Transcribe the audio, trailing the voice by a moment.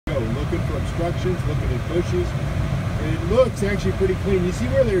looking for obstructions, looking at bushes. And it looks actually pretty clean. You see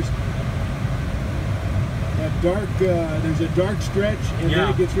where there's that dark, there's a dark stretch, and then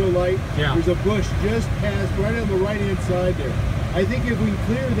it gets real light. Yeah. There's a bush just past, right on the right-hand side there. I think if we can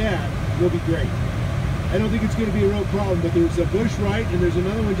clear that, we'll be great. I don't think it's going to be a real problem, but there's a bush right, and there's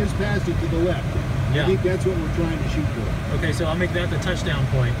another one just past it to the left. Yeah. I think that's what we're trying to shoot for. Okay, so I'll make that the touchdown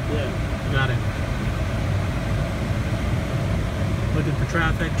point. Yeah. Got it. Looking for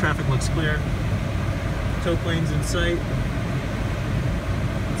traffic. Traffic looks clear. Tow planes in sight.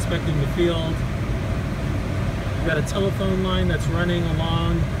 Inspecting the field. We've got a telephone line that's running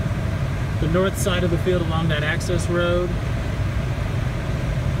along the north side of the field along that access road.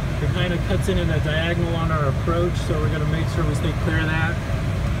 It kind of cuts in a diagonal on our approach, so we're going to make sure we stay clear of that.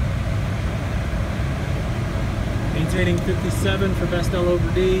 Maintaining 57 for best L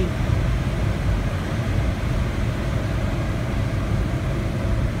over D.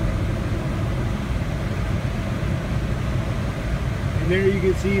 And there you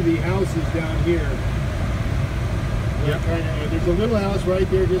can see the houses down here. Yep. There's a little house right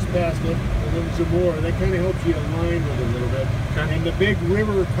there just past it, and then some more. That kind of helps you align with it a little bit. Okay. And the big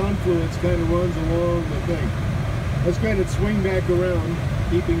river confluence kind of runs along the thing. Let's kind of swing back around,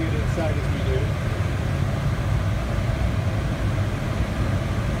 keeping it inside as we do.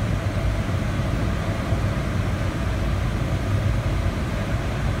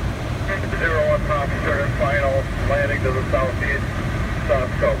 Final landing to the southeast,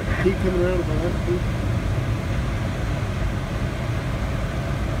 south scope. Keep coming around to the left, please.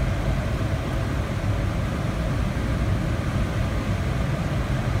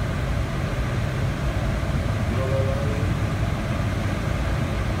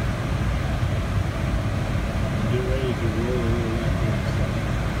 Get ready to roll a little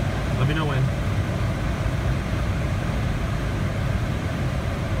left. let me know when.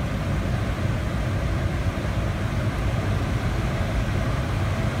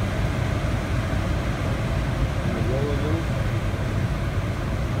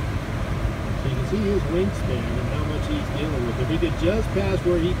 See his wingspan and how much he's dealing with. If he could just pass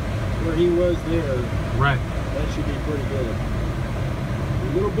where he was there, Right. that should be pretty good.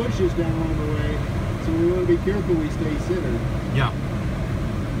 There's little bushes down along the way, so we want to be careful we stay centered. Yeah.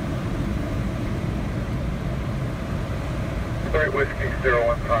 Sorry, Whiskey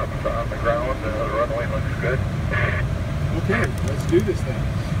 01 Pops on the ground. The runway looks good. Okay, let's do this thing.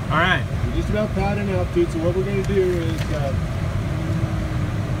 All right. We're just about padding altitude, so what we're going to do is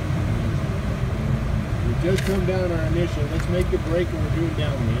just come down our initial. Let's make the break when we're doing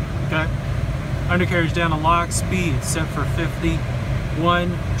downwind. Okay. Undercarriage down to lock. Speed set for 50.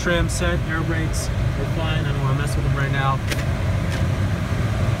 1. Trim set. Air brakes. We're fine. I don't want to mess with them right now.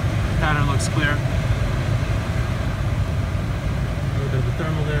 Pattern looks clear. A little bit of a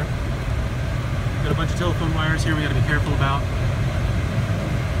thermal there. Got a bunch of telephone wires here we got to be careful about.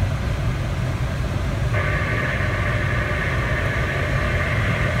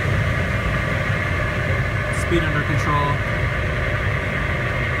 Speed under control.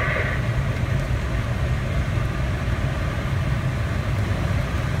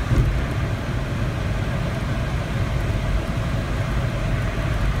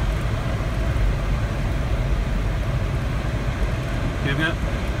 Okay,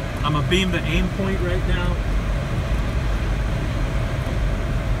 I'm gonna beam the aim point right now.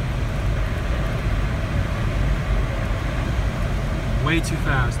 Way too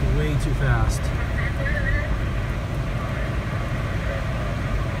fast, way too fast.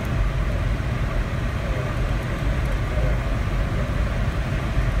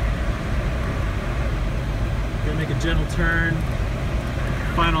 Make a gentle turn.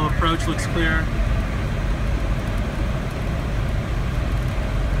 Final approach looks clear.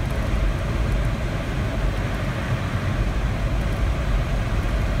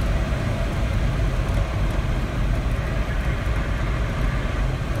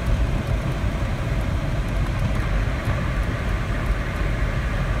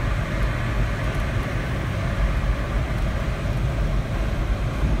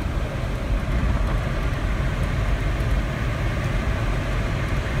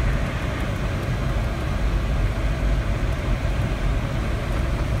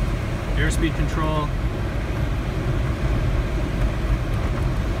 Airspeed control,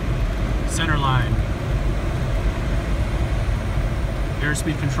 center line,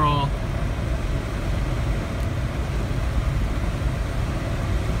 airspeed control,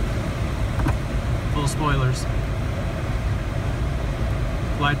 full spoilers,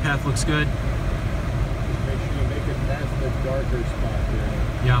 glide path looks good. Make sure you make it past the darker spot there.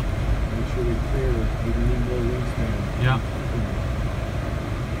 Yeah. Make sure we clear. We need more wingspan. Yeah.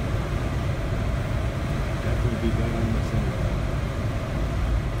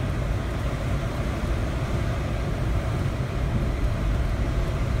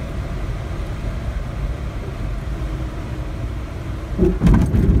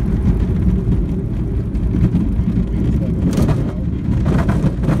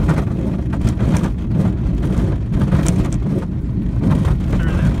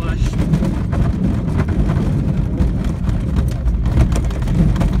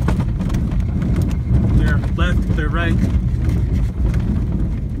 brake.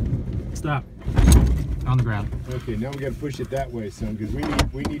 Stop. On the ground. Okay, now we got to push it that way, son, because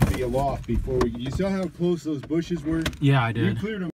we need to be aloft before we. You saw how close those bushes were? Yeah, I did. You cleared them.